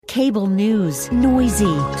Cable news,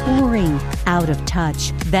 noisy, boring, out of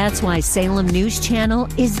touch. That's why Salem News Channel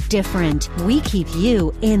is different. We keep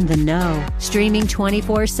you in the know. Streaming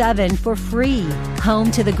 24/7 for free.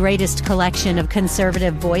 Home to the greatest collection of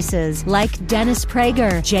conservative voices like Dennis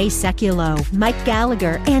Prager, Jay Sekulow, Mike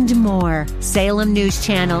Gallagher, and more. Salem News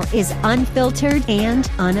Channel is unfiltered and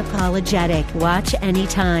unapologetic. Watch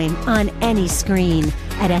anytime, on any screen,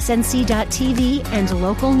 at snc.tv and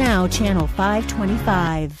Local Now Channel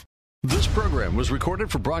 525. This program was recorded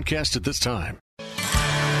for broadcast at this time.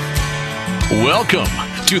 Welcome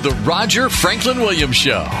to the Roger Franklin Williams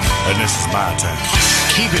Show. And this is my time.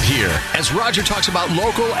 Keep it here as Roger talks about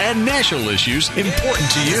local and national issues important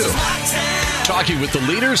to you. Talking with the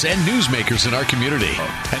leaders and newsmakers in our community.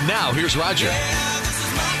 And now, here's Roger.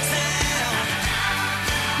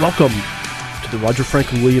 Welcome to the Roger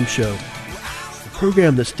Franklin Williams Show, a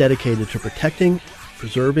program that's dedicated to protecting,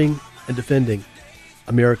 preserving, and defending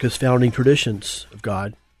America's founding traditions of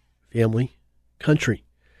God, family, country.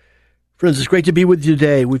 Friends, it's great to be with you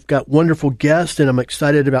today. We've got wonderful guests, and I'm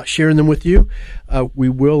excited about sharing them with you. We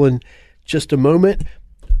will in just a moment.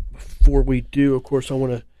 Before we do, of course, I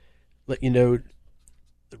want to let you know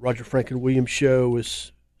the Roger Franklin Williams Show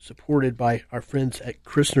is supported by our friends at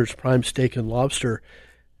Christner's Prime Steak and Lobster.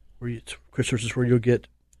 Christner's is where you'll get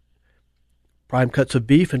prime cuts of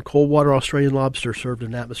beef and cold water Australian lobster served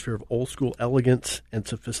in an atmosphere of old school elegance and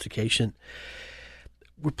sophistication.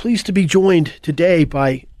 We're pleased to be joined today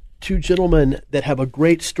by two gentlemen that have a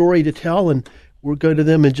great story to tell, and we'll go to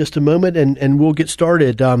them in just a moment, and we'll get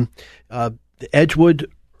started. The Edgewood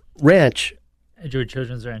Ranch. Edgewood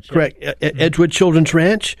Children's Ranch. Yeah. Correct. Edgewood Children's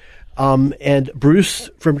Ranch. And Bruce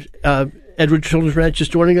from Edgewood Children's Ranch is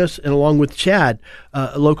joining us, and along with Chad,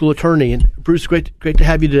 a local attorney. And Bruce, great to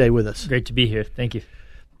have you today with us. Great to be here. Thank you.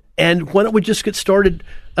 And why don't we just get started?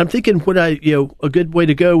 I'm thinking a good way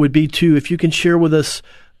to go would be if you can share with us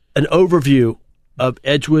an overview of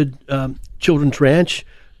Edgewood Children's Ranch,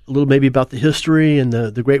 a little maybe about the history and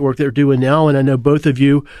the great work they're doing now. And I know both of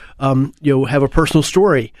you, have a personal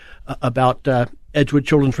story about Edgewood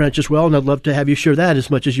Children's Ranch as well, and I'd love to have you share that as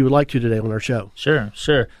much as you would like to today on our show. Sure.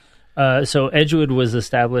 So Edgewood was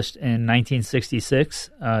established in 1966.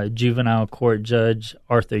 Juvenile court judge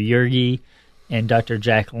Arthur Yerge and Dr.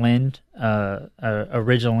 Jack Lind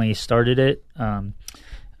originally started it.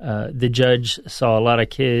 The judge saw a lot of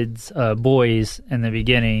kids, boys in the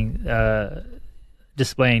beginning,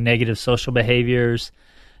 displaying negative social behaviors,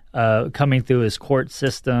 coming through his court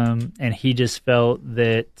system, and he just felt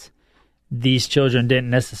that these children didn't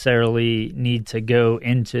necessarily need to go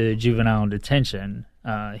into juvenile detention.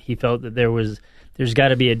 He felt that there's got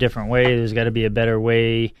to be a different way, there's got to be a better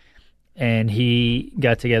way, and he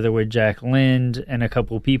got together with Jack Lind and a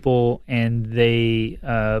couple people, and they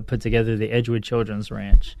put together the Edgewood Children's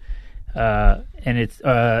Ranch. And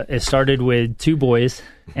it started with two boys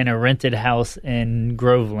in a rented house in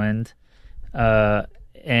Groveland,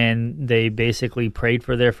 and they basically prayed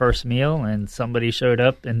for their first meal, and somebody showed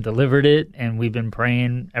up and delivered it, and we've been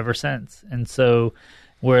praying ever since. And so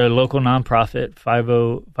we're a local nonprofit,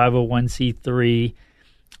 501c3.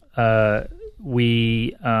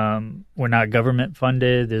 We're not government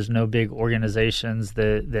funded. There's no big organizations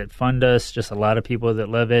that fund us, just a lot of people that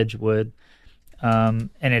love Edgewood.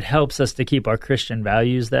 And it helps us to keep our Christian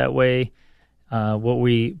values that way. What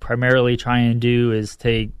we primarily try and do is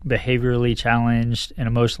take behaviorally challenged and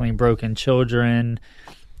emotionally broken children,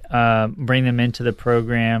 bring them into the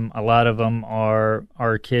program. A lot of them are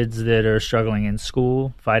kids that are struggling in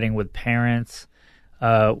school, fighting with parents.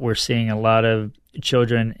 We're seeing a lot of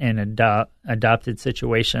children in adopted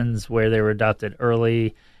situations where they were adopted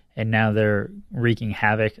early, and now they're wreaking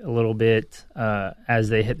havoc a little bit as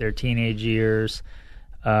they hit their teenage years.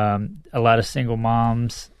 A lot of single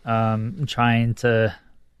moms trying to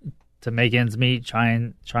make ends meet,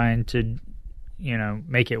 trying to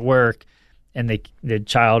make it work, and the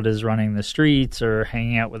child is running the streets or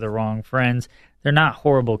hanging out with the wrong friends. They're not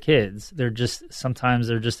horrible kids. Sometimes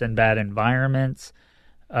they're just in bad environments.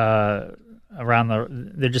 They're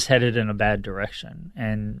just headed in a bad direction,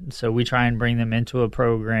 and so we try and bring them into a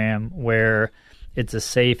program where it's a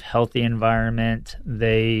safe, healthy environment.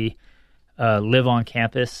 They live on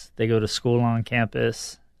campus. They go to school on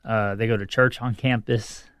campus. They go to church on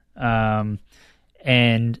campus, and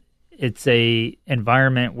it's a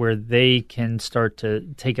environment where they can start to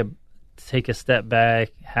take a step back,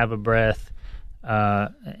 have a breath,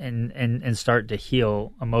 and start to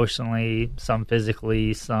heal emotionally, some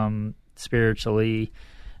physically, some spiritually.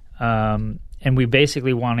 And we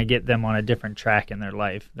basically want to get them on a different track in their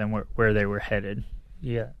life than where they were headed.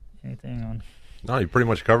 Yeah. Anything on? No, you pretty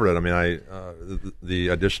much covered it. I mean, the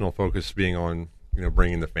additional focus being on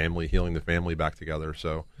bringing the family, healing the family back together.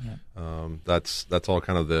 So that's all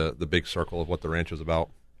kind of the big circle of what the ranch is about.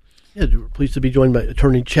 Yeah, we're pleased to be joined by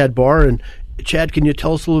attorney Chad Barr. And Chad, can you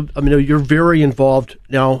tell us a little? I mean, you're very involved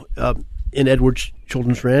now in Edwards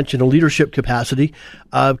Children's Ranch in a leadership capacity.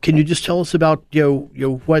 Can you just tell us about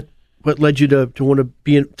what led you to want to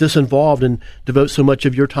be this involved and devote so much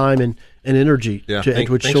of your time and energy to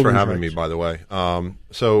Edwards Children's Ranch? Thanks for having me, by the way.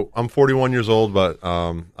 So I'm 41 years old, but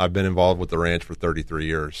I've been involved with the ranch for 33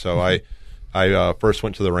 years. So I first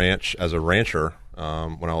went to the ranch as a rancher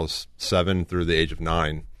when I was 7 through the age of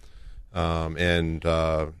 9. And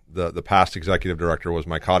the past executive director was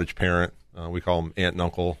my cottage parent. We call him aunt and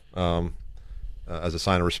uncle as a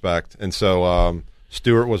sign of respect. And so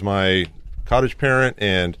Stuart was my cottage parent,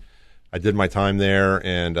 and I did my time there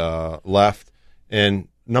and left. And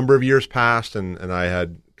a number of years passed, and I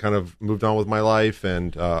had kind of moved on with my life,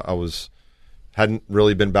 and hadn't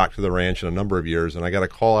really been back to the ranch in a number of years. And I got a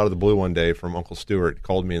call out of the blue one day from Uncle Stuart. He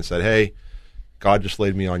called me and said, "Hey, God just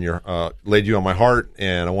laid you on my heart,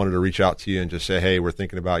 and I wanted to reach out to you and just say, hey, we're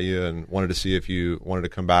thinking about you, and wanted to see if you wanted to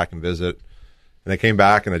come back and visit." And I came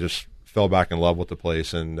back, and I just fell back in love with the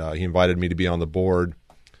place, and he invited me to be on the board.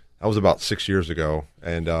 That was about 6 years ago,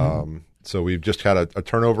 and so we've just had a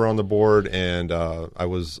turnover on the board, and I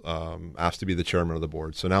was asked to be the chairman of the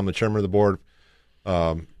board. So now I'm the chairman of the board.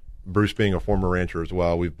 Bruce being a former rancher as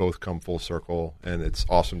well, we've both come full circle, and it's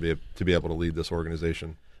awesome to be able to lead this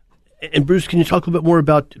organization. And Bruce, can you talk a little bit more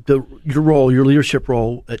about your role, your leadership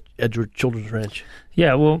role at Edwards Children's Ranch?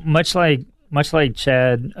 Yeah, well, much like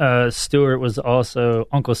Chad, Stuart was also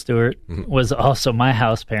Uncle Stuart was also my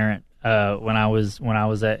house parent when I was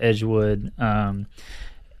at Edgewood, I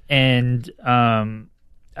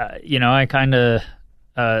kind of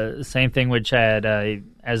same thing with Chad.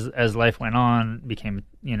 As life went on, became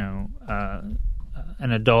an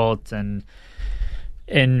adult and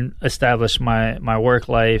established my work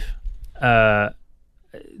life. The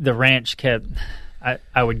ranch kept.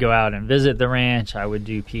 I would go out and visit the ranch. I would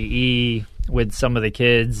do PE with some of the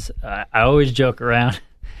kids. I always joke around,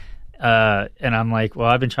 and I'm like, "Well,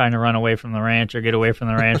 I've been trying to run away from the ranch or get away from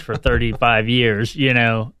the ranch for 35 years,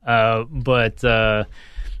 but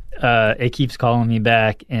it keeps calling me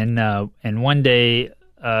back." And one day,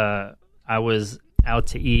 I was out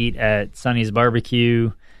to eat at Sonny's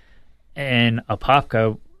Barbecue and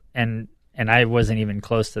Apopka, and I wasn't even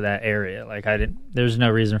close to that area. Like there's no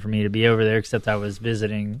reason for me to be over there except I was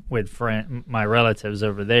visiting with my relatives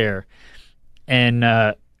over there. And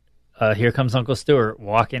here comes Uncle Stuart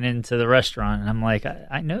walking into the restaurant, and I'm like,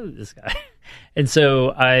 I know this guy. And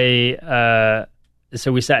so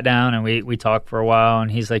so we sat down and we talked for a while, and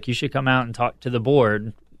he's like, "You should come out and talk to the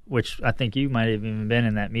board," which I think you might have even been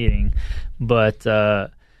in that meeting. But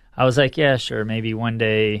I was like, yeah, sure, maybe one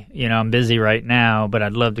day, I'm busy right now, but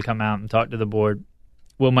I'd love to come out and talk to the board.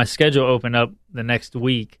 Well, my schedule opened up the next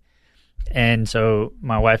week, and so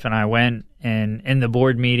my wife and I went, and in the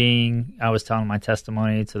board meeting, I was telling my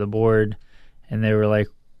testimony to the board, and they were like,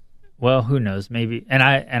 well, who knows, maybe, and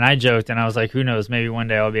I joked, and I was like, who knows, maybe one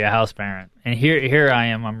day I'll be a house parent. And here I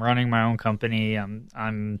am, I'm running my own company,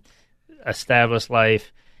 I'm established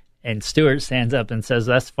life. And Stuart stands up and says,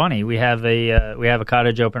 "That's funny. We have a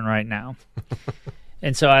cottage open right now."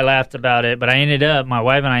 And so I laughed about it. But my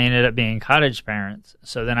wife and I ended up being cottage parents.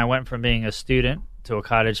 So then I went from being a student to a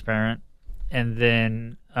cottage parent, and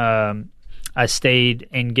then I stayed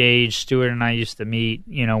engaged. Stuart and I used to meet,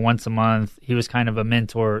 once a month. He was kind of a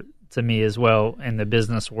mentor to me as well in the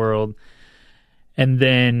business world. And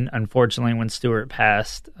then, unfortunately, when Stuart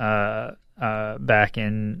passed, back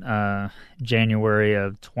in January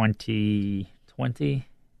of 2020,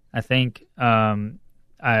 I think,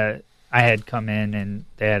 I had come in and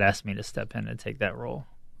they had asked me to step in and take that role.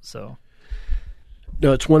 So,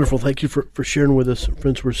 no, it's wonderful. Thank you for sharing with us.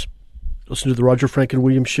 Friends, we're listening to the Roger Franklin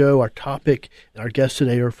Williams Show. Our topic and our guests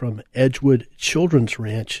today are from Edgewood Children's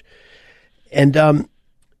Ranch. And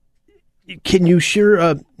can you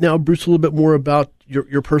share now, Bruce, a little bit more about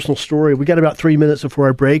your personal story? We got about 3 minutes before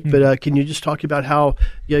our break, but can you just talk about how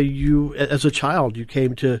you, as a child, you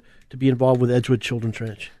came to be involved with Edgewood Children's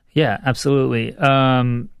Ranch? Yeah, absolutely.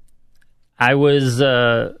 I was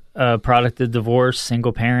a product of divorce,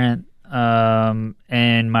 single parent,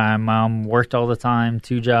 and my mom worked all the time,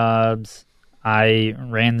 2 jobs. I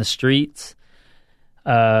ran the streets,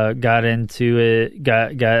 got into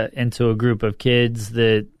a group of kids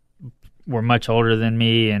that were much older than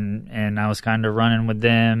me, and I was kind of running with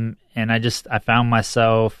them, and I found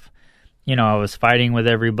myself, I was fighting with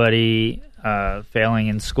everybody, failing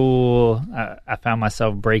in school. I found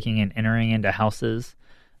myself breaking and entering into houses.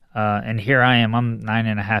 And here I am, I'm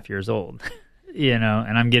 9.5 years old, and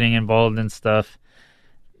I'm getting involved in stuff,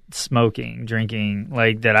 smoking, drinking,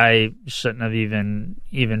 like that I shouldn't have even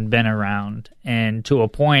been around. And to a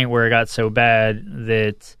point where it got so bad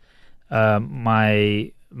that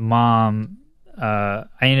my mom, I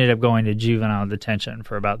ended up going to juvenile detention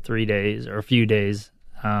for about 3 days or a few days.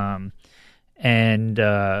 And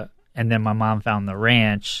then my mom found the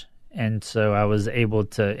ranch. And so I was able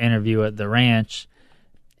to interview at the ranch.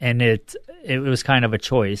 And it was kind of a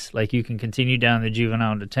choice. Like, you can continue down the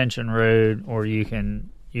juvenile detention road, or you can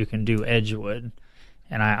do Edgewood.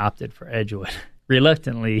 And I opted for Edgewood.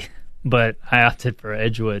 Reluctantly, but I opted for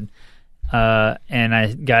Edgewood. And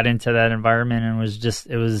I got into that environment, and it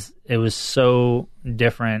was so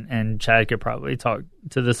different. And Chad could probably talk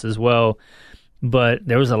to this as well. But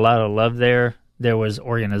there was a lot of love there. There was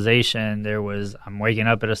organization. There was, I'm waking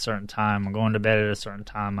up at a certain time. I'm going to bed at a certain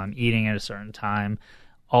time. I'm eating at a certain time.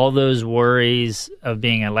 All those worries of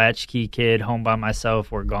being a latchkey kid home by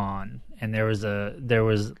myself were gone. And there was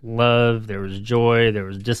love, there was joy, there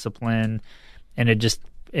was discipline, and it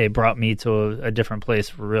brought me to a different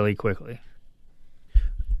place really quickly.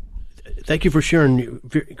 Thank you for sharing.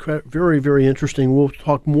 Very, very interesting. We'll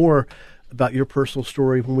talk more about your personal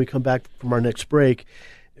story when we come back from our next break.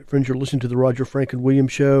 Friends, you're listening to the Roger Franklin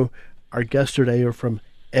Williams Show. Our guests today are from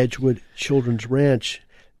Edgewood Children's Ranch,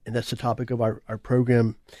 and that's the topic of our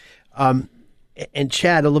program. And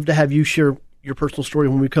Chad, I'd love to have you share your personal story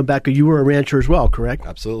when we come back. You were a rancher as well, correct?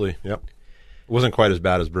 Absolutely, yep. It wasn't quite as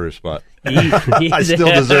bad as Bruce, but I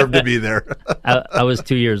still deserve to be there. I was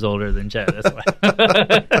 2 years older than Chad, that's why.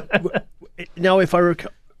 Now, if I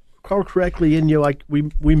recall correctly, and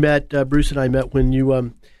we met, Bruce and I met when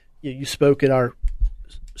you spoke at our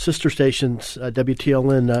sister station's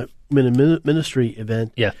WTLN Men in Ministry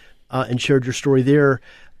event, yeah, and shared your story there.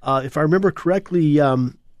 If I remember correctly,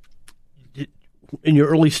 in your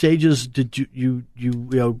early stages, did you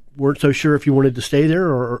weren't so sure if you wanted to stay there,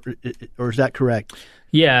 or is that correct?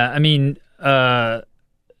 Yeah, I mean, what's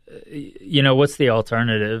the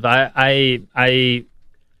alternative? I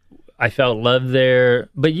felt love there,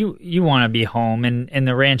 but you want to be home, and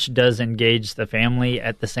the ranch does engage the family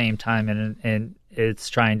at the same time, and it's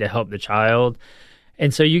trying to help the child,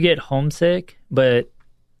 and so you get homesick, but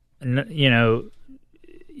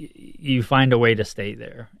you find a way to stay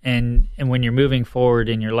there. And when you're moving forward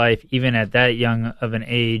in your life, even at that young of an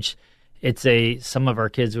age, some of our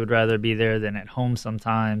kids would rather be there than at home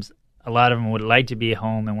sometimes. A lot of them would like to be at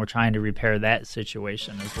home, and we're trying to repair that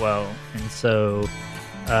situation as well. And so,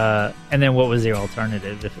 and then what was the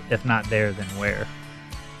alternative? If not there, then where?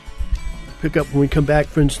 Pick up when we come back,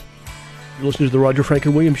 friends. You're listening to the Roger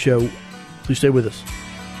Franklin Williams Show. Please stay with us.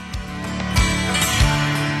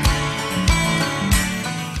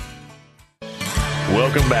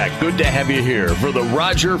 Welcome back. Good to have you here for the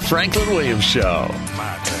Roger Franklin Williams Show.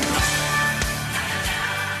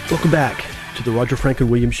 Welcome back to the Roger Franklin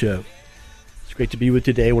Williams Show. It's great to be with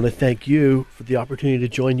you today. I want to thank you for the opportunity to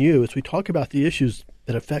join you as we talk about the issues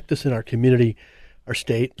that affect us in our community, our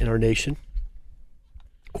state, and our nation.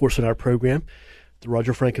 Of course, in our program, the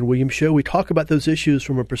Roger Franklin Williams Show, we talk about those issues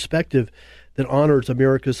from a perspective that honors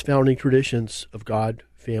America's founding traditions of God,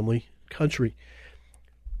 family, country.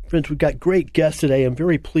 Friends, we've got great guests today. I'm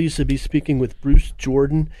very pleased to be speaking with Bruce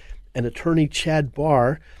Jordan and attorney Chad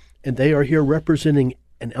Barr, and they are here representing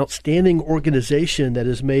an outstanding organization that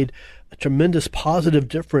has made a tremendous positive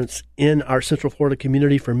difference in our Central Florida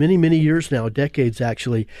community for many, many years now, decades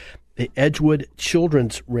actually, the Edgewood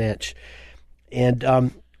Children's Ranch.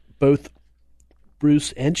 And both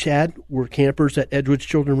Bruce and Chad were campers at Edgewood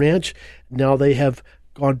Children's Ranch. Now they have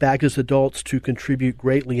gone back as adults to contribute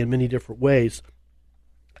greatly in many different ways.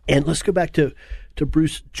 And let's go back to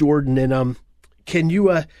Bruce Jordan. And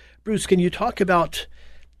Bruce, can you talk about,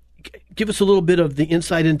 give us a little bit of the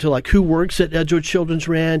insight into like who works at Edgewood Children's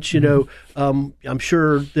Ranch? I'm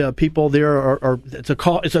sure the people there are it's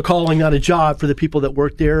a calling, not a job for the people that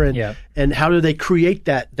work there. And how do they create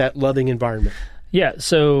that loving environment? Yeah.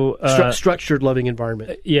 So structured, loving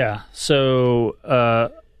environment. Yeah. So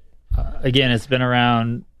again, it's been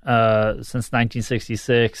around since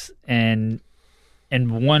 1966, and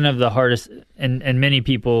one of the hardest, and many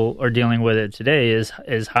people are dealing with it today, is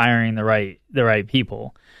hiring the right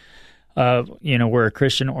people. We're a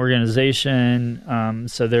Christian organization,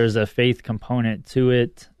 so there's a faith component to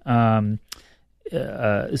it.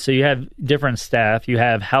 So you have different staff. You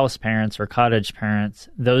have house parents or cottage parents.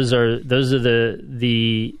 Those are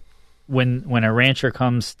the when a rancher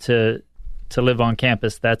comes to to live on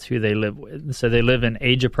campus, that's who they live with. So they live in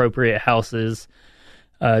age-appropriate houses,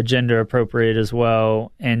 gender-appropriate as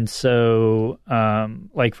well. And so,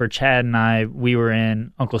 like for Chad and I, we were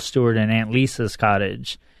in Uncle Stuart and Aunt Lisa's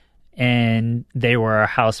cottage, and they were our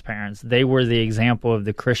house parents. They were the example of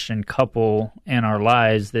the Christian couple in our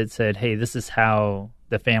lives that said, hey, this is how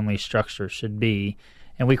the family structure should be.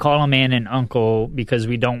 And we call them aunt and uncle because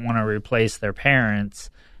we don't want to replace their parents,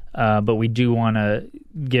 but we do want to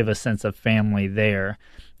give a sense of family there.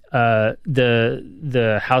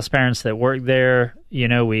 The house parents that work there,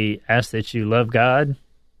 we ask that you love God,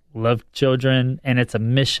 love children, and it's a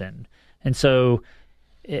mission. And so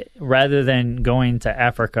rather than going to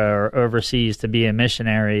Africa or overseas to be a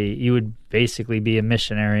missionary, you would basically be a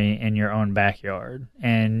missionary in your own backyard.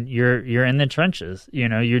 And you're in the trenches.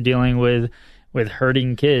 You're dealing with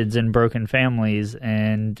hurting kids and broken families,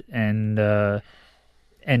 and so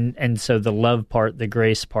the love part, the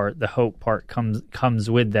grace part, the hope part comes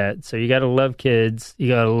with that. So you got to love kids. You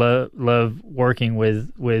got to love working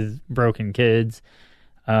with broken kids,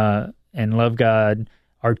 and love God.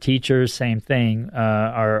 Our teachers, same thing.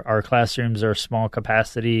 Our classrooms are small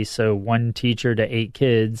capacity, so 1 teacher to 8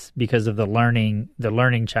 kids because of the learning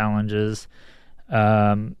challenges,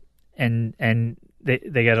 and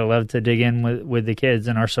they got to love to dig in with the kids.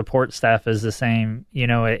 And our support staff is the same.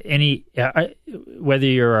 Whether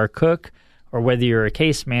you're our cook or whether you're a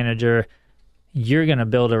case manager, you're going to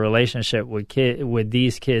build a relationship with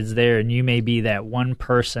these kids there, and you may be that one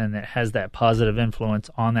person that has that positive influence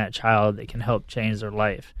on that child that can help change their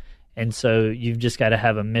life. And so you've just got to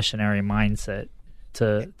have a missionary mindset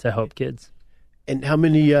to help kids. And how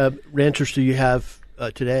many ranchers do you have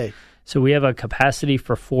today? So we have a capacity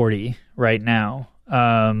for 40 right now.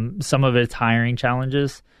 Some of it's hiring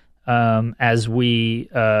challenges. As we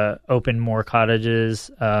open more cottages,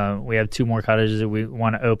 we have 2 more cottages that we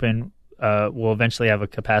want to open. We'll eventually have a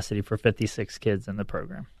capacity for 56 kids in the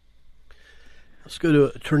program. Let's go to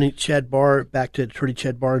Attorney Chad Barr. Back to Attorney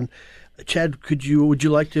Chad Barr. Chad, can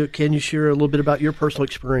you share a little bit about your personal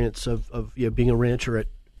experience of being a rancher at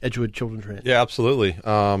Edgewood Children's Ranch? Yeah, absolutely.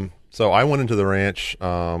 So I went into the ranch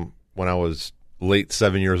when I was late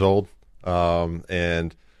 7 years old,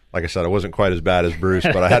 and like I said, I wasn't quite as bad as Bruce,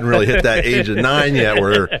 but I hadn't really hit that age of 9 yet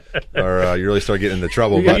where you really start getting into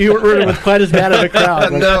trouble. You weren't running with quite as bad of a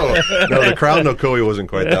crowd. No, the crowd in Ocoee wasn't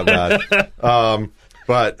quite that bad.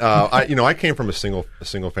 I came from a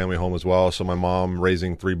single family home as well. So my mom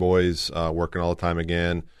raising 3 boys, working all the time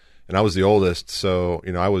again, and I was the oldest. So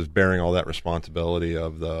I was bearing all that responsibility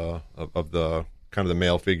of the kind of the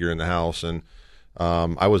male figure in the house, and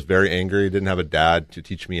I was very angry. Didn't have a dad to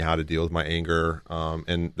teach me how to deal with my anger,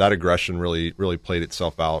 and that aggression really played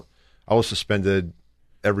itself out. I was suspended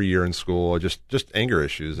every year in school, just anger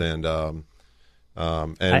issues, and I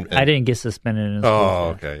didn't get suspended in school.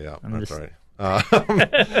 Oh, okay, yeah, that's right.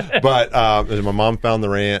 But my mom found the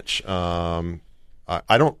ranch.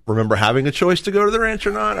 I don't remember having a choice to go to the ranch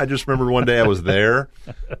or not. I just remember one day I was there,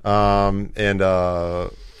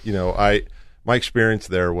 my experience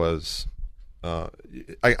there was.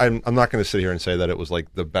 I'm not going to sit here and say that it was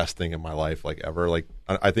like the best thing in my life, like ever. Like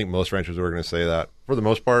I think most ranchers are going to say that for the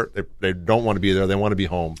most part, they don't want to be there; they want to be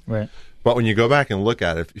home. Right. But when you go back and look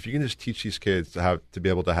at it, if you can just teach these kids to be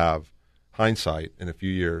able to have hindsight in a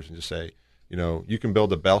few years and just say, you can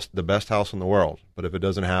build the best house in the world, but if it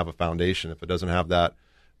doesn't have a foundation, if it doesn't have that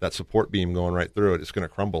support beam going right through it, it's going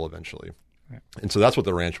to crumble eventually. Right. And so that's what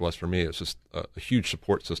the ranch was for me. It was just a huge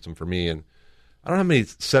support system for me. And I don't know how many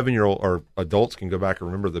 7-year-old or adults can go back and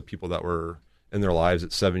remember the people that were in their lives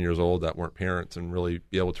at 7 years old that weren't parents and really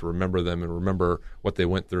be able to remember them and remember what they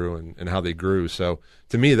went through and how they grew. So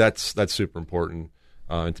to me, that's super important.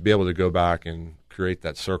 And to be able to go back and create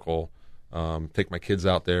that circle, take my kids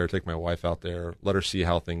out there, take my wife out there, let her see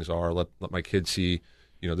how things are, let my kids see,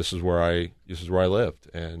 this is where I lived,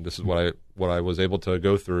 and this is what I was able to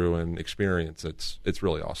go through and experience. It's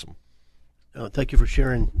really awesome. Thank you for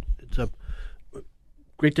sharing. It's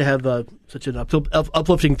great to have such an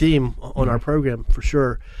uplifting theme on our program, for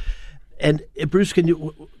sure. And Bruce, can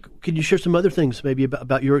you share some other things maybe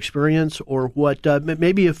about your experience, or what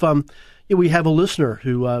maybe if we have a listener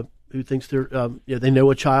who thinks they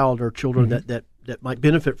know a child or children that might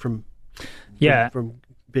benefit from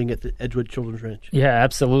being at the Edgewood Children's Ranch. Yeah,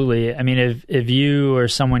 absolutely. I mean, if you or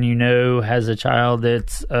someone has a child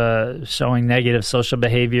that's showing negative social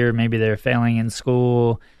behavior, maybe they're failing in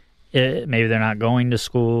school. Maybe they're not going to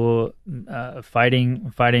school,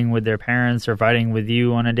 fighting with their parents or fighting with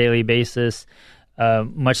you on a daily basis.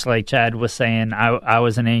 Much like Chad was saying, I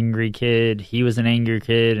was an angry kid. He was an angry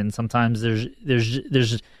kid, and sometimes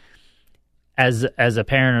there's as a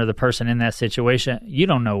parent or the person in that situation, you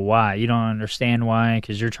don't know why. You don't understand why,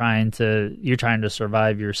 because you're trying to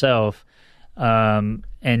survive yourself.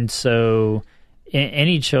 And so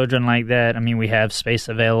any children like that, I mean, we have space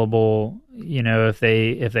available. If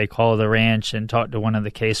they call the ranch and talk to one of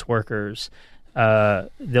the caseworkers,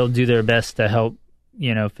 they'll do their best to help,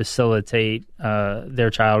 facilitate their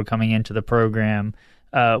child coming into the program.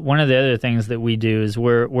 One of the other things that we do is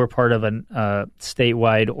we're part of a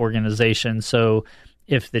statewide organization. So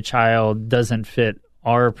if the child doesn't fit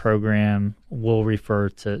our program, we'll refer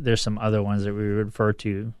to. There's some other ones that we refer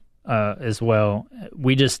to as well.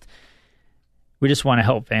 We just want to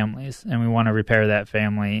help families, and we want to repair that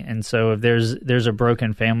family. And so if there's a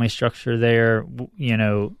broken family structure there,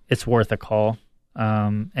 it's worth a call.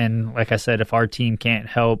 And like I said, if our team can't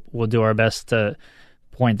help, we'll do our best to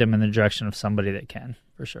point them in the direction of somebody that can,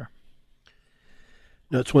 for sure.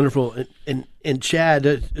 No, it's wonderful. And Chad,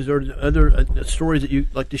 is there other stories that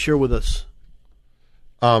you'd like to share with us?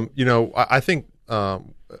 I think a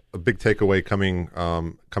big takeaway coming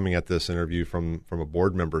at this interview from a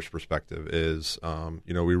board member's perspective is,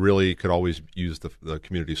 we really could always use the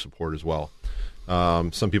community support as well.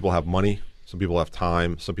 Some people have money, some people have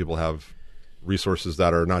time, some people have resources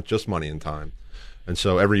that are not just money and time. And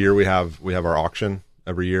so every year we have our auction.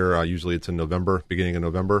 Every year, usually it's in November, beginning of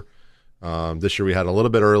November. This year we had a little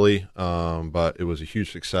bit early, but it was a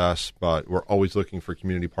huge success. But we're always looking for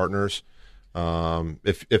community partners.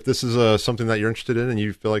 If this is something that you're interested in and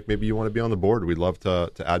you feel like maybe you want to be on the board, we'd love to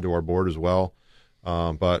add to our board as well.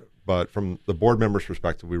 But from the board members'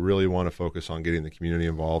 perspective, we really want to focus on getting the community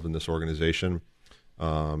involved in this organization.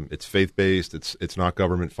 It's faith-based. It's not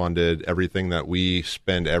government funded. Everything that we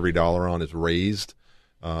spend every dollar on is raised.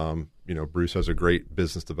 Bruce has a great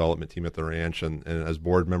business development team at the ranch, and as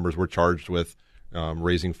board members, we're charged with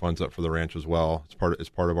raising funds up for the ranch as well. It's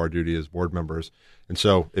part of our duty as board members. And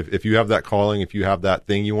so if you have that calling, if you have that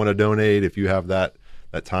thing you want to donate, if you have that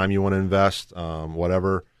time you want to invest,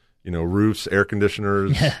 whatever, roofs, air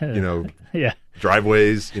conditioners, yeah.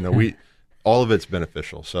 driveways, all of it's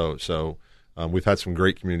beneficial. So we've had some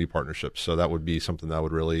great community partnerships. So that would be something that I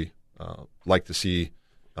would really like to see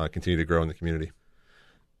continue to grow in the community.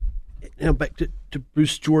 Back to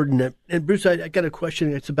Bruce Jordan. And Bruce, I got a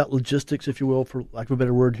question. It's about logistics, if you will, for lack of a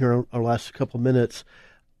better word here on our last couple of minutes.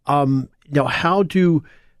 How do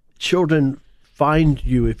children find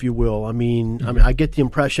you, if you will? I mean, I get the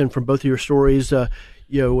impression from both of your stories,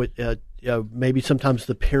 maybe sometimes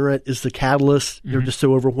the parent is the catalyst. Mm-hmm. They're just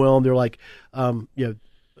so overwhelmed. They're like, but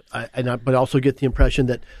I also get the impression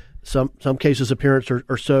that some cases the parents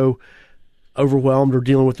are so overwhelmed or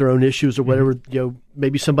dealing with their own issues or whatever,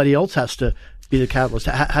 maybe somebody else has to be the catalyst.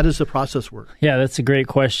 How does the process work? Yeah, that's a great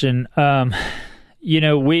question.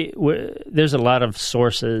 We there's a lot of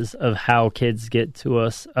sources of how kids get to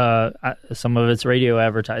us. Some of it's radio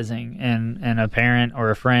advertising, and a parent or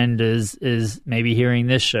a friend is maybe hearing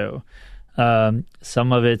this show.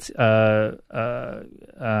 Some of it's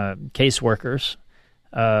caseworkers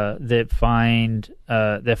that find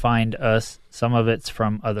us. Some of it's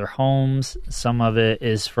from other homes. Some of it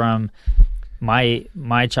is from my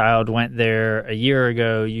child went there a year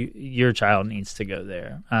ago. Your child needs to go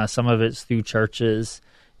there. Some of it's through churches,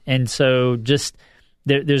 and so just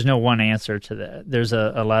there's no one answer to that. There's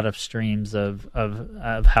a lot of streams of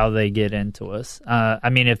how they get into us.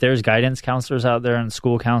 If there's guidance counselors out there and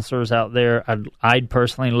school counselors out there, I'd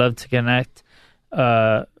personally love to connect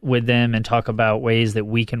with them and talk about ways that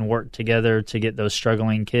we can work together to get those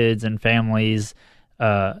struggling kids and families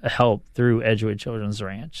help through Edgewood Children's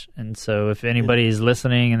Ranch. And so if anybody's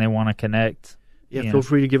listening and they want to connect, feel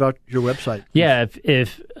free to give out your website. Yeah,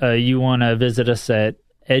 if you want to visit us at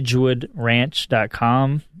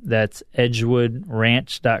edgewoodranch.com, that's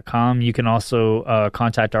edgewoodranch.com. You can also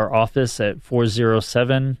contact our office at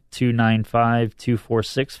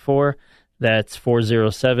 407-295-2464. That's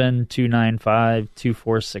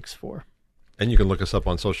 407-295-2464. And you can look us up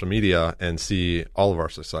on social media and see all of our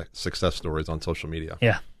success stories on social media.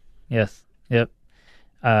 Yeah. Yes. Yep.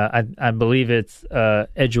 I believe it's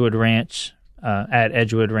Edgewood Ranch, at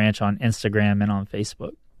Edgewood Ranch on Instagram and on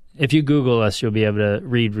Facebook. If you Google us, you'll be able to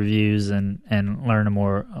read reviews and learn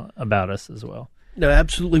more about us as well. No,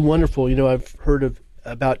 absolutely wonderful. I've heard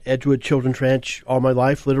about Edgewood Children's Ranch all my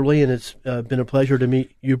life, literally, and it's been a pleasure to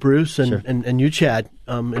meet you, Bruce, and, sure. and you, Chad,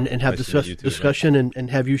 and have discussion and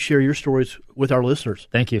have you share your stories with our listeners.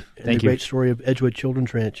 Thank you. Thank you. Great story of Edgewood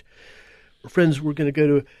Children's Ranch. Well, friends, we're going to go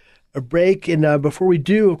to a break, and before we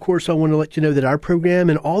do, of course, I want to let you know that our program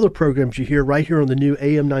and all the programs you hear right here on the new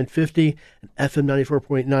AM 950 and FM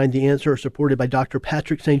 94.9 The Answer are supported by Dr.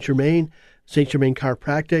 Patrick St. Germain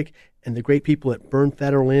Chiropractic, and the great people at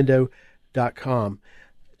burnfatorlando.com.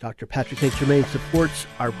 Dr. Patrick St. Germain supports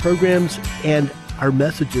our programs and our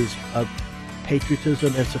messages of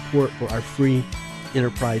patriotism and support for our free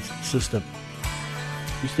enterprise system.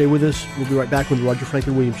 You stay with us. We'll be right back with the Roger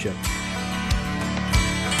Franklin Williams Show.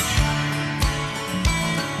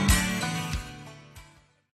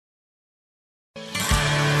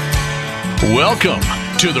 Welcome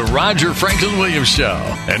to the Roger Franklin Williams Show.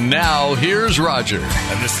 And now, here's Roger.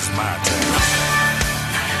 And this is my turn.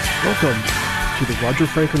 Welcome to the Roger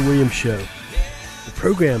Franklin Williams Show, the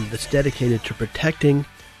program that's dedicated to protecting,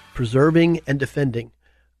 preserving, and defending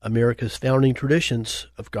America's founding traditions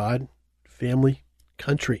of God, family,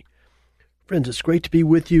 country. Friends, it's great to be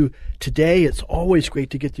with you today. It's always great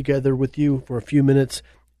to get together with you for a few minutes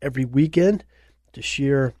every weekend to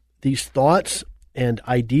share these thoughts and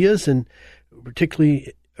ideas, and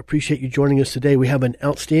particularly appreciate you joining us today. We have an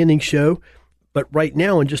outstanding show, but right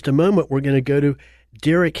now, in just a moment, we're going to go to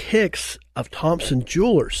Derek Hicks of Thompson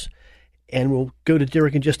Jewelers, and we'll go to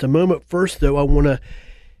Derek in just a moment. First, though, I want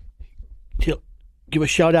to give a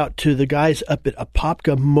shout out to the guys up at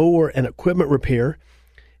Apopka Mower and Equipment Repair.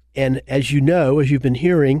 And as you know, as you've been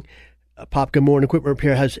hearing, Apopka Mower and Equipment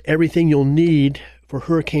Repair has everything you'll need for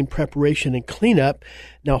hurricane preparation and cleanup.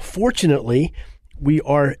 Now, fortunately, we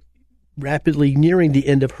are rapidly nearing the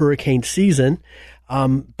end of hurricane season,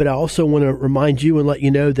 but I also want to remind you and let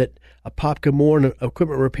you know that Apopka Mower and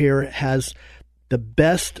Equipment Repair has the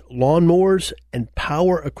best lawnmowers and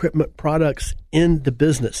power equipment products in the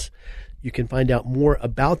business. You can find out more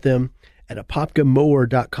about them at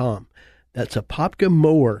apopkamower.com. That's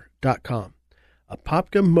apopkamower.com.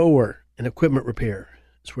 Apopka Mower and Equipment Repair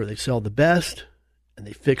is where they sell the best and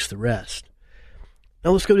they fix the rest.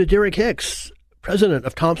 Now let's go to Derek Hicks, president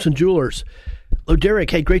of Thompson Jewelers. Hello, Derek.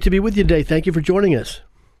 Hey, great to be with you today. Thank you for joining us.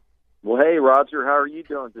 Well, hey, Roger. How are you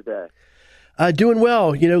doing today? Doing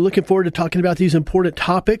well. Looking forward to talking about these important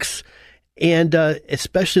topics, and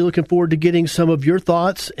especially looking forward to getting some of your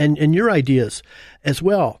thoughts and your ideas as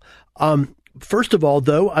well. First of all,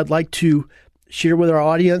 though, I'd like to share with our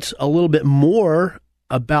audience a little bit more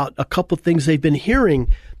about a couple of things they've been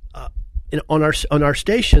hearing on our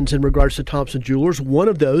stations in regards to Thompson Jewelers. One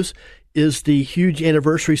of those is the huge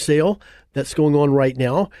anniversary sale that's going on right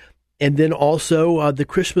now, and then also the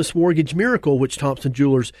Christmas Mortgage Miracle, which Thompson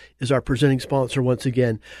Jewelers is our presenting sponsor once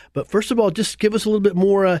again. But first of all, just give us a little bit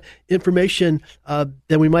more information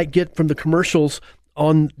than we might get from the commercials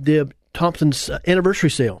on the Thompson's anniversary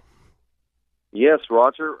sale. Yes,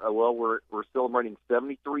 Roger. Well, we're celebrating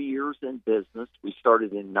 73 years in business. We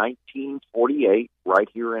started in 1948 right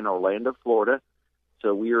here in Orlando, Florida.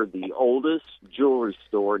 So we are the oldest jewelry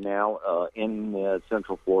store now in the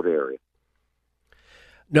Central Florida area.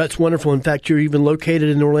 No, it's wonderful. In fact, you're even located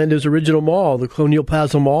in Orlando's original mall, the Colonial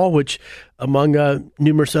Plaza Mall, which, among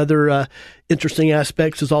numerous other interesting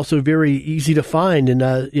aspects, is also very easy to find and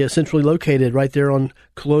centrally located right there on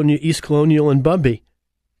East Colonial and Bumby.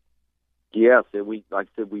 Yes, like I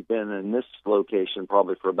said, we've been in this location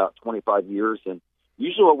probably for about 25 years, and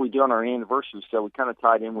usually what we do on our anniversary sale, we kind of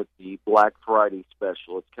tied in with the Black Friday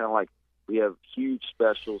special. It's kind of like we have huge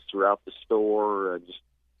specials throughout the store, just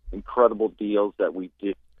incredible deals that we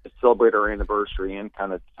do to celebrate our anniversary and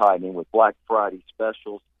kind of tied in with Black Friday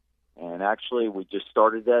specials. And actually, we just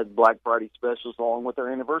started that Black Friday specials along with our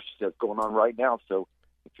anniversary that's going on right now. So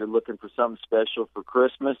if you're looking for something special for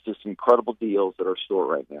Christmas, just incredible deals at our store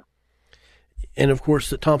right now. And, of course,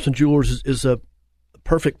 the Thompson Jewelers is a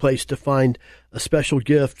perfect place to find a special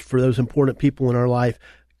gift for those important people in our life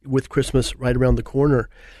with Christmas right around the corner.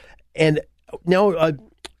 And now I'd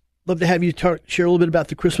love to have you share a little bit about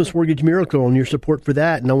the Christmas Mortgage Miracle and your support for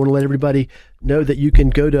that. And I want to let everybody know that you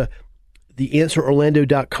can go to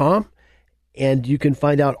theanswerorlando.com and you can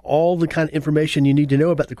find out all the kind of information you need to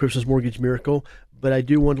know about the Christmas Mortgage Miracle. But I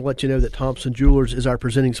do want to let you know that Thompson Jewelers is our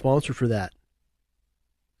presenting sponsor for that.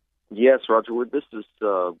 Yes, Roger. This is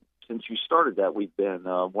since you started that, we've been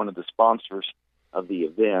one of the sponsors of the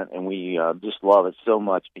event, and we just love it so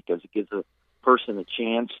much because it gives a person a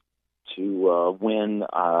chance to win.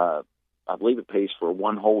 I believe it pays for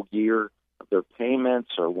one whole year of their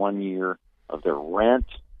payments or 1 year of their rent.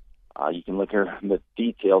 You can look at the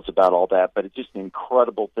details about all that, but it's just an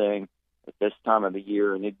incredible thing at this time of the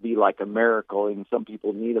year, and it'd be like a miracle. And some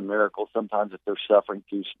people need a miracle sometimes if they're suffering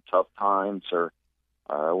through some tough times or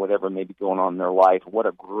whatever may be going on in their life. What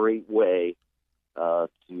a great way to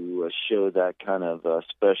show that kind of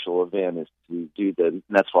special event is to do that. And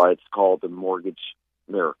that's why it's called the Mortgage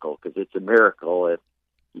Miracle, because it's a miracle if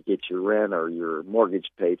you get your rent or your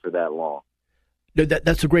mortgage paid for that long. No,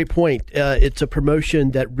 that's a great point. It's a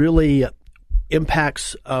promotion that really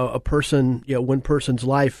impacts a person, one person's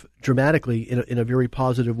life dramatically in a very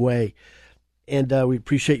positive way. And we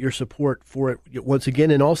appreciate your support for it once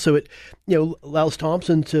again. And also it, allows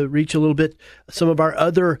Thompson to reach a little bit some of our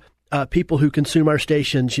other people who consume our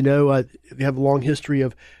stations. We have a long history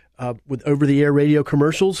of with over-the-air radio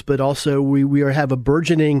commercials, but also we have a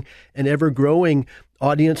burgeoning and ever-growing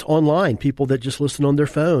audience online, people that just listen on their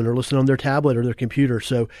phone or listen on their tablet or their computer.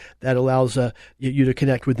 So that allows you to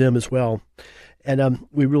connect with them as well. And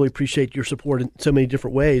we really appreciate your support in so many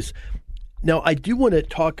different ways. Now, I do want to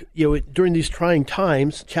talk, during these trying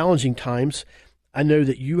times, challenging times, I know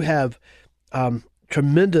that you have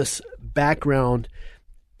tremendous background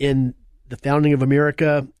in the founding of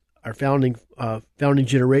America, our founding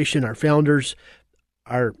generation, our founders,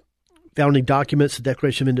 our founding documents, the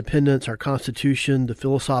Declaration of Independence, our Constitution, the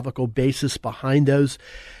philosophical basis behind those.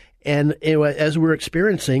 And as we're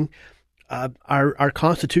experiencing, our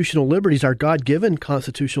constitutional liberties, our God-given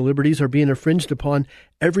constitutional liberties, are being infringed upon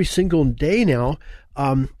every single day now,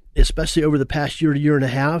 especially over the past year and a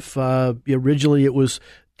half. Originally, it was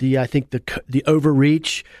the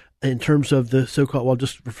overreach in terms of the so-called, I'll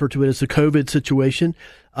just refer to it as the COVID situation,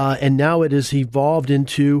 and now it has evolved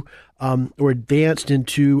into or advanced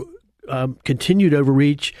into continued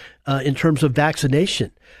overreach in terms of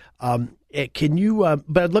vaccination. Can you?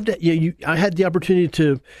 But I'd love to. I had the opportunity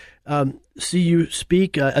to see you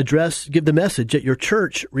speak, give the message at your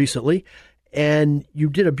church recently, and you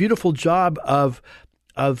did a beautiful job of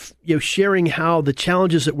sharing how the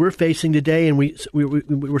challenges that we're facing today, and we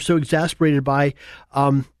were so exasperated by,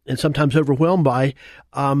 and sometimes overwhelmed by,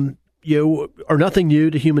 are nothing new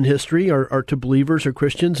to human history or to believers or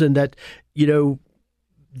Christians, and that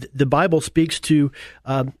the Bible speaks to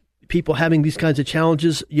people having these kinds of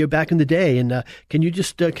challenges back in the day. And can you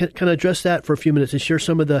just kind of address that for a few minutes and share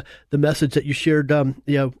some of the message that you shared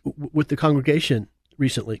with the congregation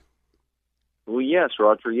recently? Well, yes,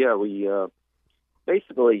 Roger. Yeah, we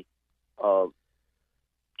basically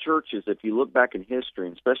churches, if you look back in history,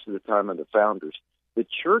 and especially the time of the founders, the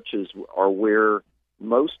churches are where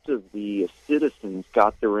most of the citizens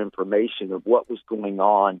got their information of what was going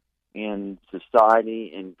on in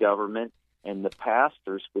society and government, and the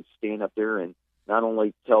pastors would stand up there and not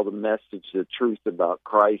only tell the message, the truth about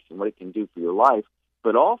Christ and what it can do for your life,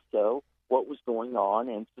 but also what was going on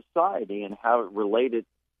in society and how it related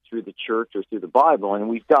through the church or through the Bible. And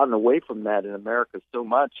we've gotten away from that in America so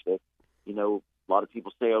much that, a lot of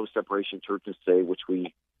people say, separation of church and state, which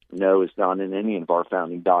we know is not in any of our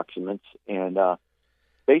founding documents. And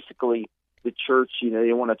basically, the church,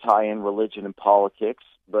 they want to tie in religion and politics,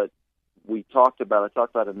 but I talked about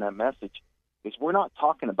in that message, is we're not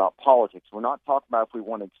talking about politics. We're not talking about if we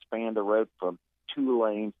want to expand the road from 2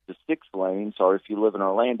 lanes to 6 lanes, or if you live in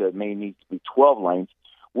Orlando, it may need to be 12 lanes.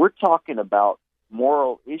 We're talking about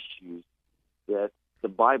moral issues that the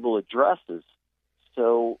Bible addresses.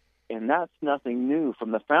 So, and that's nothing new.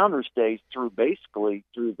 From the founders' days through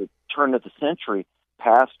the turn of the century,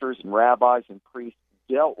 pastors and rabbis and priests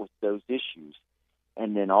dealt with those issues.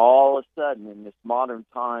 And then all of a sudden, in this modern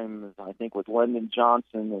time, I think with Lyndon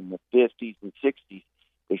Johnson in the 50s and 60s,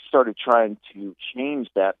 they started trying to change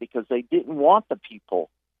that because they didn't want the people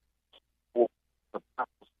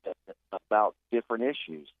about different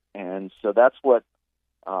issues. And so that's what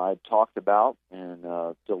I talked about and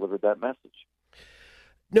delivered that message.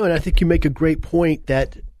 No, and I think you make a great point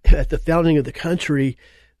that at the founding of the country,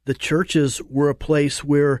 the churches were a place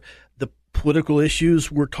where the political issues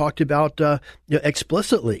were talked about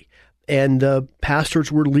explicitly, and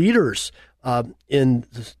pastors were leaders in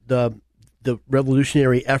the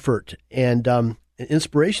revolutionary effort, and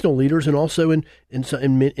inspirational leaders, and also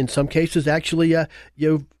in some cases actually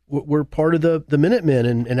were part of the Minutemen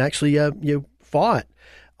and actually fought.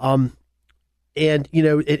 And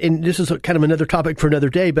this is kind of another topic for another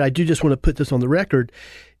day, but I do just want to put this on the record.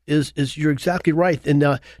 Is you're exactly right.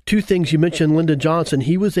 And 2 things you mentioned, Lyndon Johnson,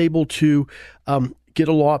 he was able to get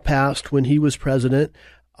a law passed when he was president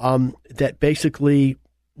that basically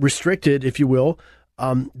restricted, if you will,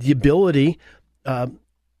 the ability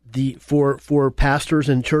for pastors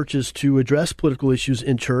and churches to address political issues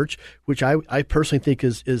in church, which I personally think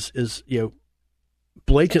is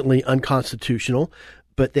blatantly unconstitutional.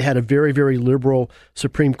 But they had a very, very liberal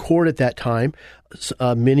Supreme Court at that time,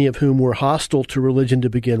 many of whom were hostile to religion to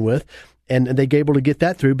begin with, and they were able to get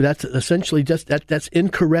that through. But that's essentially just that's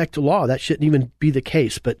incorrect law. That shouldn't even be the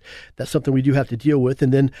case, but that's something we do have to deal with.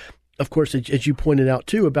 And then, of course, as you pointed out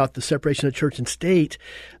too, about the separation of church and state,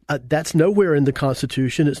 that's nowhere in the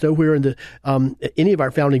Constitution. It's nowhere in any of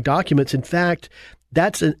our founding documents. In fact,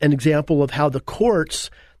 that's an example of how the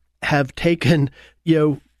courts have taken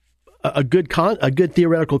a good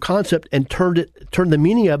theoretical concept and turned the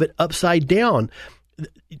meaning of it upside down.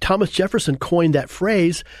 Thomas Jefferson coined that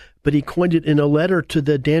phrase, but he coined it in a letter to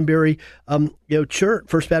the Danbury, church,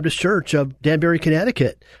 First Baptist Church of Danbury,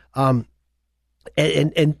 Connecticut. And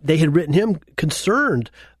they had written him concerned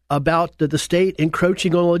about the state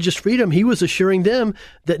encroaching on religious freedom. He was assuring them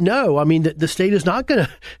that no, the state is not going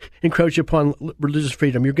to encroach upon religious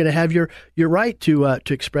freedom. You're going to have your right to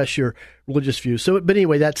express your religious views. So, but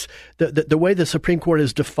anyway, that's the way the Supreme Court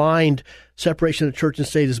has defined separation of church and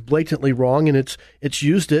state is blatantly wrong, and it's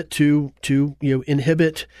used it to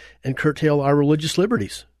inhibit and curtail our religious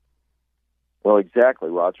liberties. Well, exactly,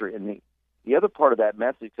 Roger. And the other part of that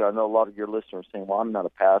message, I know a lot of your listeners are saying, well, I'm not a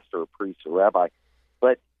pastor or priest or rabbi,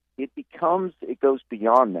 but it goes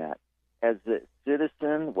beyond that. As a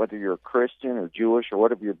citizen, whether you're a Christian or Jewish or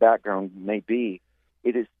whatever your background may be,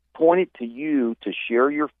 it is pointed to you to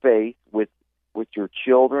share your faith with your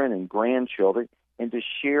children and grandchildren and to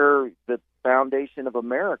share the foundation of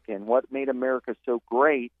America and what made America so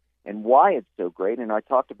great and why it's so great. And I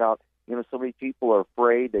talked about, so many people are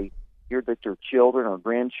afraid. They hear that their children or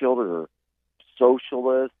grandchildren are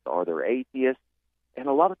socialists or they're atheists, and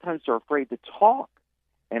a lot of times they're afraid to talk.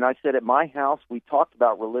 And I said at my house, we talked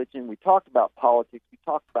about religion, we talked about politics, we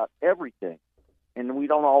talked about everything. And we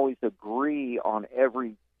don't always agree on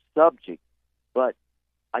every subject. But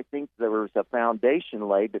I think there was a foundation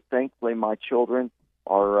laid that thankfully my children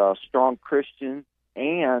are strong Christians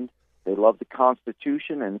and they love the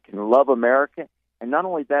Constitution and can love America. And not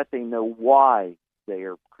only that, they know why they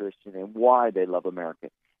are Christian and why they love America.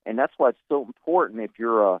 And that's why it's so important if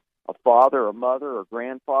you're a father, a mother, or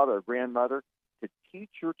grandfather, or grandmother, to teach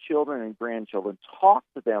your children and grandchildren, talk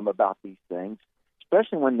to them about these things,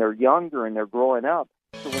 especially when they're younger and they're growing up.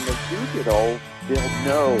 So when they do get old, they'll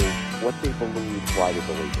know what they believe, why they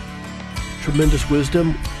believe it. Tremendous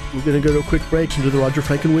wisdom. We're going to go to a quick break into the Roger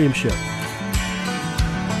Franklin Williams Show.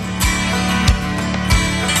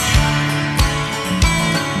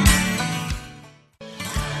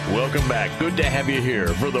 Welcome back. Good to have you here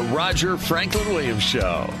for the Roger Franklin Williams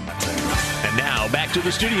Show. And now, back to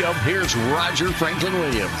the studio. Here's Roger Franklin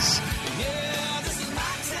Williams.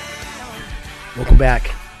 Welcome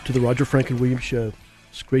back to the Roger Franklin Williams Show.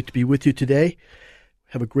 It's great to be with you today.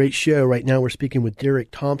 Have a great show. Right now we're speaking with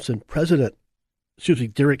Derek Hicks, the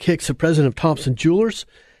president of Thompson Jewelers.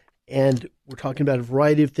 And we're talking about a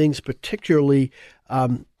variety of things, particularly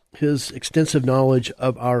his extensive knowledge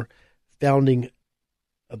of our founding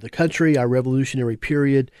of the country, our revolutionary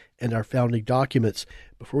period, and our founding documents.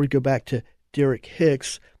 Before we go back to Derek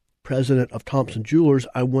Hicks, president of Thompson Jewelers,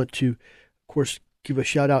 I want to, of course, give a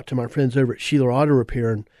shout out to my friends over at Sheeler Auto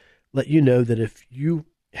Repair and let you know that if you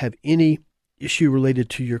have any issue related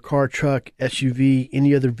to your car, truck, SUV,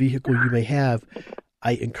 any other vehicle you may have,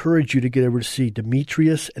 I encourage you to get over to see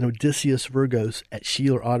Demetrius and Odysseus Virgos at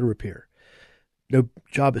Sheeler Auto Repair. No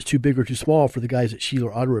job is too big or too small for the guys at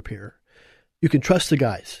Sheeler Auto Repair. You can trust the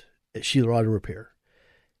guys at Sheeler Auto Repair.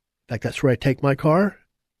 In fact, that's where I take my car,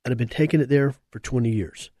 and I've been taking it there for 20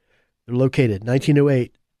 years. They're located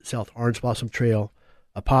 1908 South Orange Blossom Trail,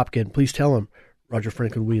 Apopkin. Please tell them Roger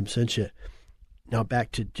Franklin Williams sent you. Now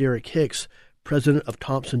back to Derek Hicks, president of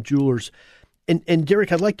Thompson Jewelers. And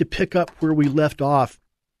Derek, I'd like to pick up where we left off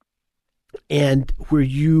and where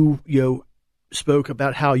you spoke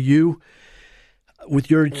about how you,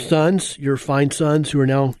 with your sons, your fine sons who are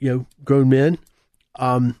now grown men,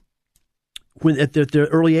 when at their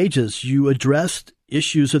early ages, you addressed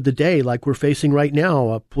issues of the day like we're facing right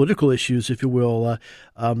now, political issues, if you will,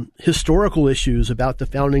 historical issues about the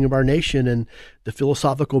founding of our nation and the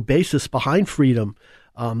philosophical basis behind freedom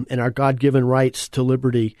and our God-given rights to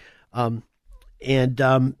liberty. I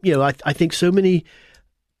think so many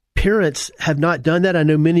parents have not done that. I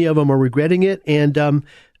know many of them are regretting it, and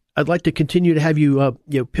I'd like to continue to have you,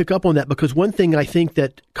 pick up on that, because one thing I think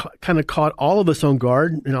that kind of caught all of us on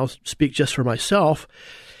guard, and I'll speak just for myself,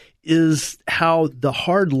 is how the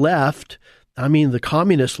hard left, the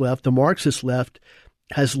communist left, the Marxist left,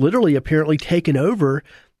 has literally apparently taken over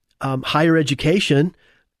higher education,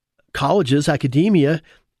 colleges, academia,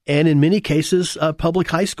 and in many cases, public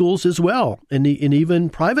high schools as well, and even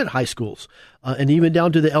private high schools, and even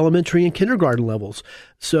down to the elementary and kindergarten levels.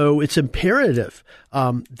 So it's imperative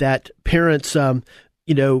that parents,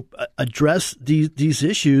 address these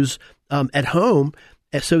issues at home,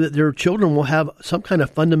 so that their children will have some kind of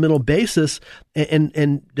fundamental basis,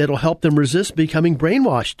 and that'll help them resist becoming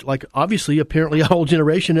brainwashed. Like obviously, apparently, a whole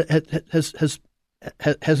generation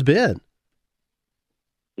has been.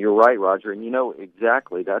 You're right, Roger, and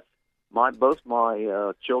exactly. That's both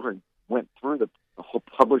my children went through the whole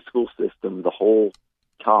public school system the whole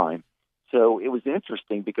time, So it was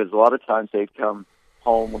interesting because a lot of times they'd come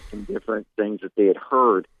home with some different things that they had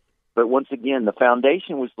heard. But once again, the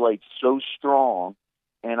foundation was laid so strong,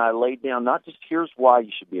 and I laid down not just here's why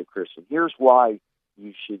you should be a Christian, here's why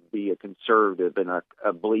you should be a conservative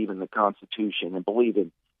and believe in the Constitution and believe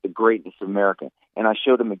in the greatness of America. And I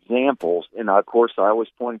showed them examples, and of course I always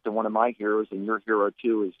pointed to one of my heroes, and your hero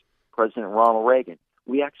too is President Ronald Reagan.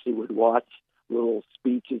 We actually would watch little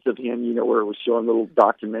speeches of him, where it was showing little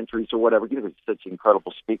documentaries or whatever. He was such an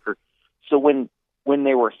incredible speaker. So when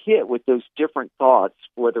they were hit with those different thoughts,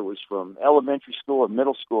 whether it was from elementary school or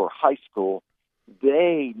middle school or high school,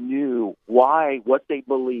 they knew what they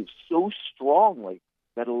believed so strongly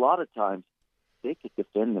that a lot of times they could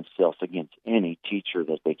defend themselves against any teacher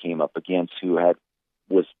that they came up against who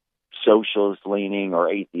was socialist leaning or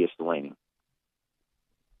atheist leaning.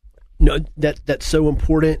 No, that's so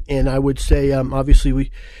important, and I would say,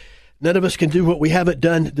 obviously, none of us can do what we haven't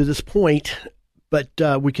done to this point, but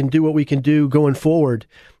we can do what we can do going forward.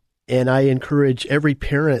 And I encourage every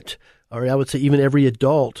parent, or I would say even every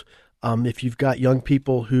adult, if you've got young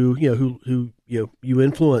people who you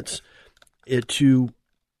influence, to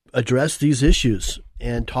address these issues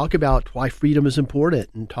and talk about why freedom is important,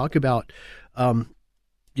 and talk about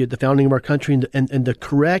the founding of our country and the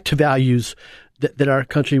correct values that our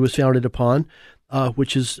country was founded upon,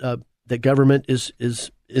 which is that government is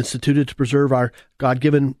instituted to preserve our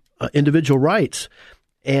God-given individual rights.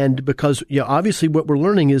 And because obviously what we're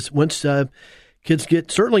learning is once kids get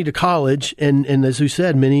certainly to college and as we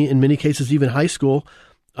said, in many cases even high school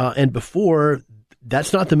and before,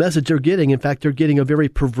 that's not the message they're getting. In fact, they're getting a very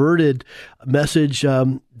perverted message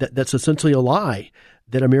that's essentially a lie,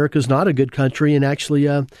 that America is not a good country and actually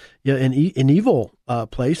an evil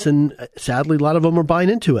place. And sadly, a lot of them are buying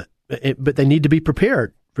into it. But they need to be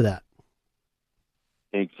prepared for that.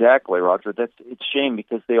 Exactly, Roger. It's a shame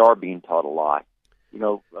because they are being taught a lie.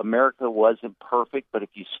 America wasn't perfect, but if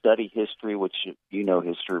you study history, which you know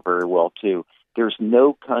history very well too, there's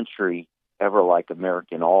no country ever like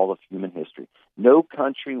America in all of human history. No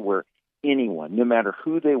country where anyone, no matter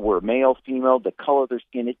who they were, male, female, the color of their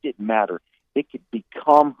skin, it didn't matter. They could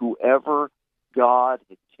become whoever God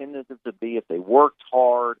intended them to be. If they worked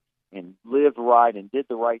hard and lived right and did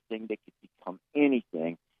the right thing, they could become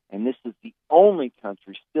anything. And this is the only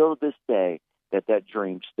country still to this day that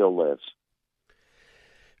dream still lives.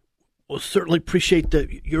 Well, certainly appreciate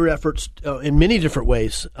your efforts in many different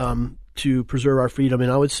ways to preserve our freedom.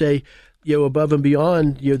 And I would say, above and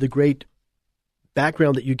beyond, the great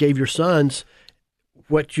background that you gave your sons,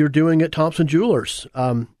 what you're doing at Thompson Jewelers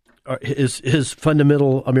is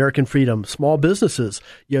fundamental American freedom. Small businesses,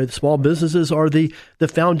 the small businesses are the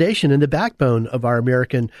foundation and the backbone of our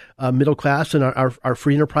American middle class and our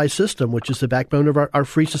free enterprise system, which is the backbone of our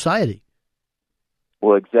free society.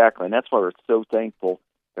 Well, exactly. And that's why we're so thankful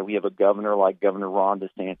that we have a governor like Governor Ron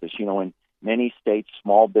DeSantis. In many states,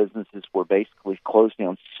 small businesses were basically closed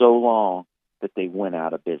down so long that they went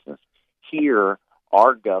out of business. Here,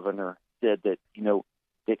 our governor said that,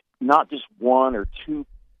 that not just one or two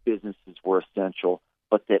businesses were essential,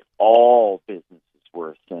 but that all businesses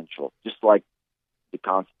were essential, just like the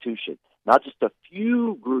Constitution. Not just a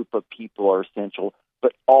few group of people are essential,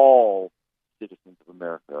 but all citizens of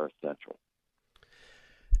America are essential.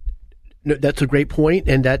 No, that's a great point,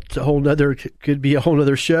 and that's could be a whole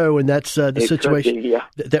other show. And that's the situation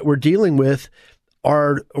that we're dealing with.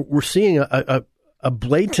 We're seeing a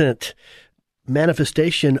blatant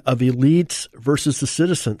manifestation of elites versus the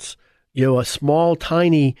citizens. A small,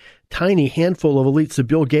 tiny handful of elites, the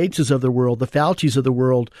Bill Gateses of the world, the Faucis of the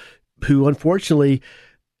world, who unfortunately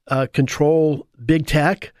control big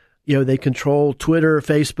tech. They control Twitter,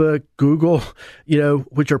 Facebook, Google,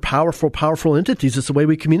 which are powerful entities. It's the way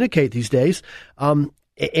we communicate these days. And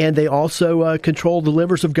they also control the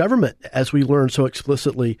livers of government, as we learned so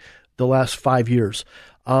explicitly the last 5 years.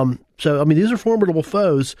 These are formidable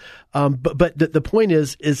foes. But the point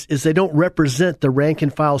is they don't represent the rank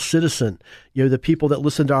and file citizen. The people that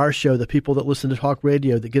listen to our show, the people that listen to talk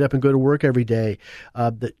radio, that get up and go to work every day,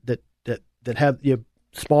 that have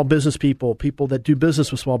small business people that do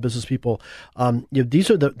business with small business people.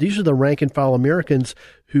 These are the rank and file Americans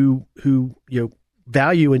who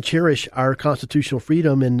value and cherish our constitutional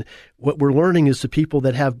freedom. And what we're learning is the people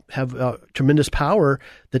that have tremendous power,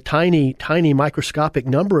 the tiny microscopic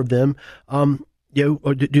number of them,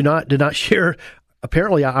 do not share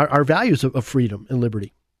apparently our values of freedom and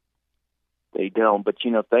liberty. They don't. But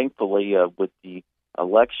thankfully, with the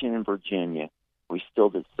election in Virginia, we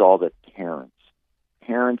still saw that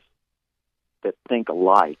parents that think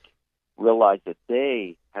alike realize that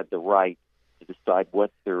they had the right to decide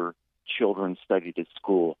what their children studied at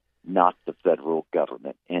school. not the federal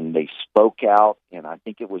government. And they spoke out, and I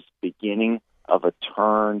think it was the beginning of a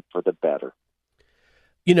turn for the better.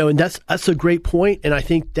 You know, and that's a great point. And I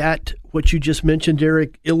think that what you just mentioned,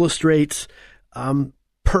 Derek, illustrates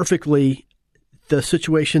perfectly the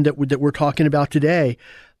situation that we're talking about today.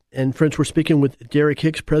 And friends, we're speaking with Derek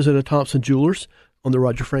Hicks, president of Thompson Jewelers, on the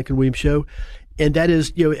Roger Franklin Williams Show. And that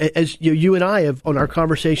is, you know, as you and I have on our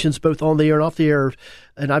conversations, both on the air and off the air,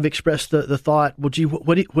 and I've expressed the thought, well, gee,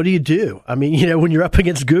 what do you do? I mean, you know, when you're up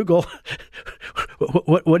against Google,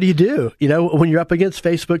 what do you do? You know, when you're up against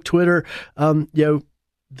Facebook, Twitter, you know,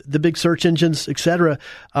 the big search engines, et cetera,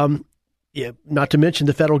 yeah, not to mention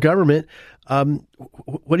the federal government,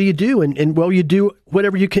 what do you do? And well, you do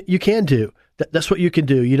whatever you can do. That's what you can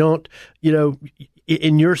do. You don't, you know,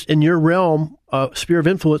 in your realm, sphere of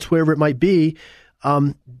influence, wherever it might be,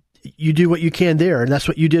 you do what you can there. And that's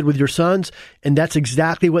what you did with your sons. And that's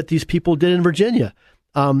exactly what these people did in Virginia.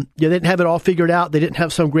 They didn't have it all figured out. They didn't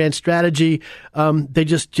have some grand strategy. They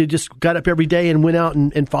just got up every day and went out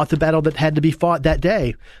and fought the battle that had to be fought that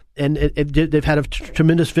day. And they've had a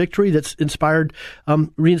tremendous victory that's re-inspired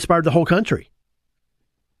the whole country.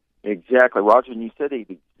 Exactly, Roger. And you said it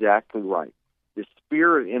exactly right. The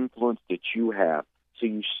sphere of influence that you have. So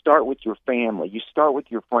you start with your family. You start with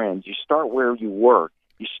your friends. You start where you work.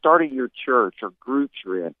 You start at your church or groups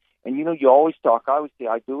you're in. And, you know, you always talk. I always say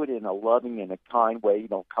I do it in a loving and a kind way. You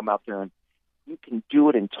don't come out there and you can do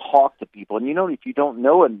it and talk to people. And, you know, if you don't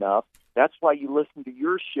know enough, that's why you listen to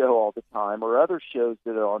your show all the time or other shows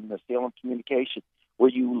that are on the Salem Communication where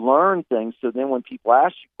you learn things. So then when people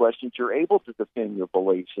ask you questions, you're able to defend your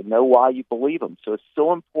beliefs and know why you believe them. So it's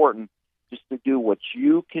so important just to do what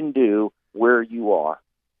you can do where you are.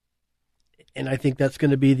 And I think that's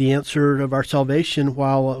going to be the answer of our salvation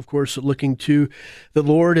while, of course, looking to the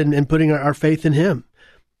Lord and putting our faith in Him.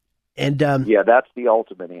 And yeah, that's the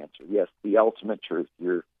ultimate answer. Yes, the ultimate truth.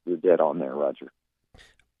 You're dead on there, Roger.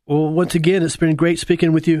 Well, once again, it's been great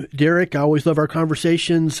speaking with you, Derek. I always love our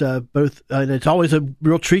conversations, both, and it's always a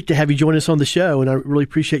real treat to have you join us on the show, and I really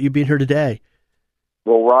appreciate you being here today.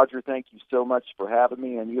 Well, Roger, thank you so much for having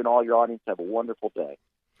me, and you and all your audience have a wonderful day.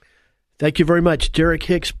 Thank you very much. Derek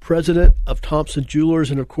Hicks, president of Thompson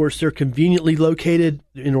Jewelers, and of course, they're conveniently located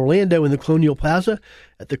in Orlando in the Colonial Plaza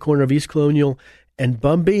at the corner of East Colonial and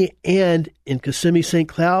Bumby, and in Kissimmee, St.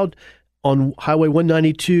 Cloud on Highway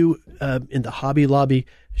 192 in the Hobby Lobby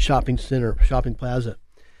Shopping Plaza.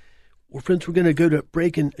 Well, friends, we're going to go to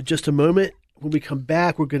break in just a moment. When we come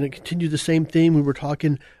back, we're going to continue the same theme we were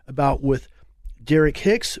talking about with Derek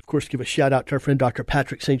Hicks. Of course, give a shout out to our friend Dr.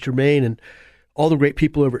 Patrick St. Germain and all the great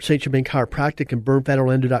people over at St. Germain Chiropractic and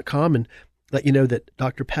BurnFatOrlando.com, and let you know that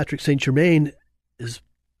Dr. Patrick St. Germain is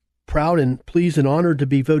proud and pleased and honored to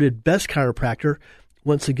be voted best chiropractor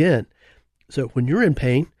once again. So when you're in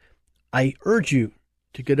pain, I urge you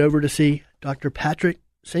to get over to see Dr. Patrick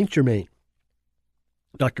St. Germain.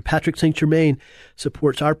 Dr. Patrick St. Germain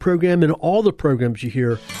supports our program and all the programs you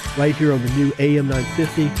hear right here on the new AM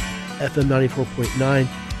 950, FM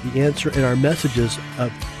 94.9, The Answer, and our messages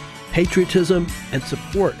of patriotism and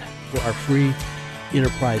support for our free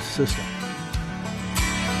enterprise system.